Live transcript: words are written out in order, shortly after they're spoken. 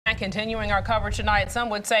Continuing our coverage tonight, some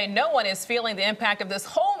would say no one is feeling the impact of this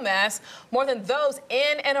whole mess more than those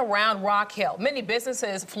in and around Rock Hill. Many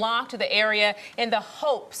businesses flock to the area in the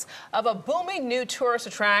hopes of a booming new tourist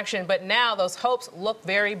attraction, but now those hopes look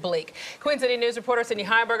very bleak. Queen City News reporter Sydney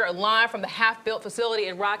Heiberger live from the half-built facility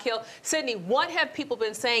in Rock Hill. Sydney, what have people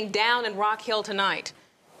been saying down in Rock Hill tonight?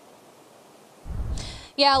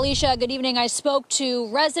 Yeah, Alicia, good evening. I spoke to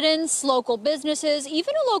residents, local businesses,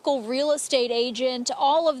 even a local real estate agent,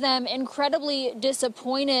 all of them incredibly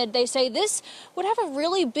disappointed. They say this would have a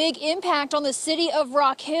really big impact on the city of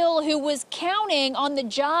Rock Hill, who was counting on the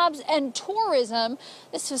jobs and tourism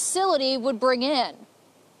this facility would bring in.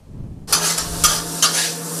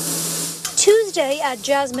 Tuesday at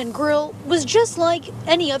Jasmine Grill was just like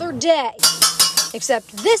any other day,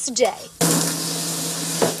 except this day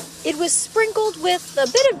it was sprinkled with a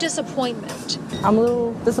bit of disappointment. I'm a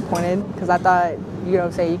little disappointed because I thought,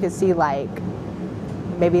 you could see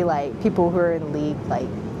maybe people who are in the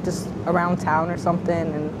league, just around town or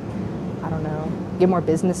something, and I don't know, get more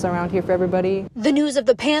business around here for everybody. The news of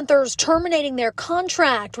the Panthers terminating their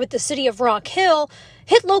contract with the city of Rock Hill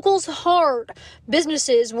hit locals hard.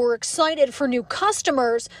 Businesses were excited for new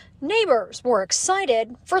customers. Neighbors were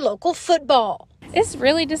excited for local football. It's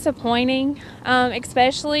really disappointing,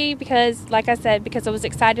 especially because, like I said, because I was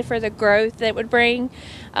excited for the growth that it would bring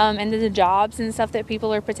and the jobs and stuff that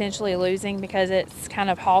people are potentially losing because it's kind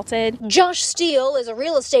of halted. Josh Steele is a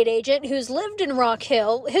real estate agent who's lived in Rock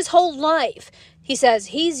Hill his whole life. He says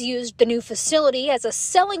he's used the new facility as a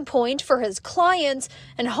selling point for his clients,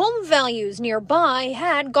 and home values nearby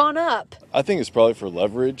had gone up. I think it's probably for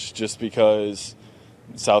leverage, just because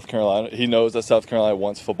South Carolina, he knows that South Carolina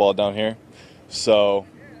wants football down here. So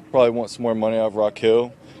probably want some more money out of Rock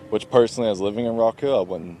Hill, which personally, as living in Rock Hill, I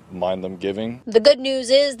wouldn't mind them giving. The good news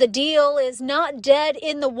is the deal is not dead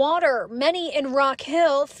in the water. Many in Rock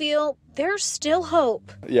Hill feel there's still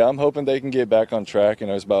hope. Yeah, I'm hoping they can get back on track.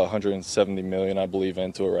 There's about $170 million, I believe,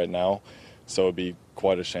 into it right now. So it'd be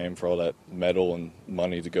quite a shame for all that metal and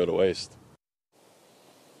money to go to waste.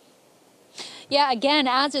 Yeah, again,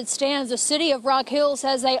 as it stands, the city of Rock Hill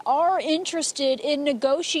says they are interested in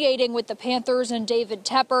negotiating with the Panthers and David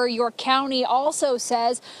Tepper. York County also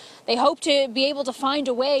says they hope to be able to find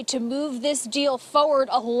a way to move this deal forward.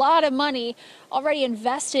 A lot of money already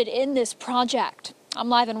invested in this project. I'm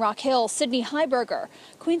live in Rock Hill. Sydney Heiberger,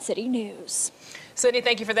 Queen City News. Sydney,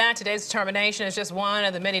 thank you for that. Today's termination is just one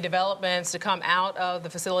of the many developments to come out of the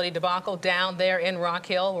facility debacle down there in Rock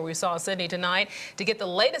Hill, where we saw Sydney tonight. To get the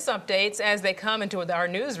latest updates as they come into our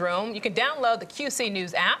newsroom, you can download the QC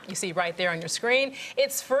News app you see right there on your screen.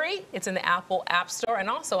 It's free. It's in the Apple App Store and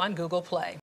also on Google Play.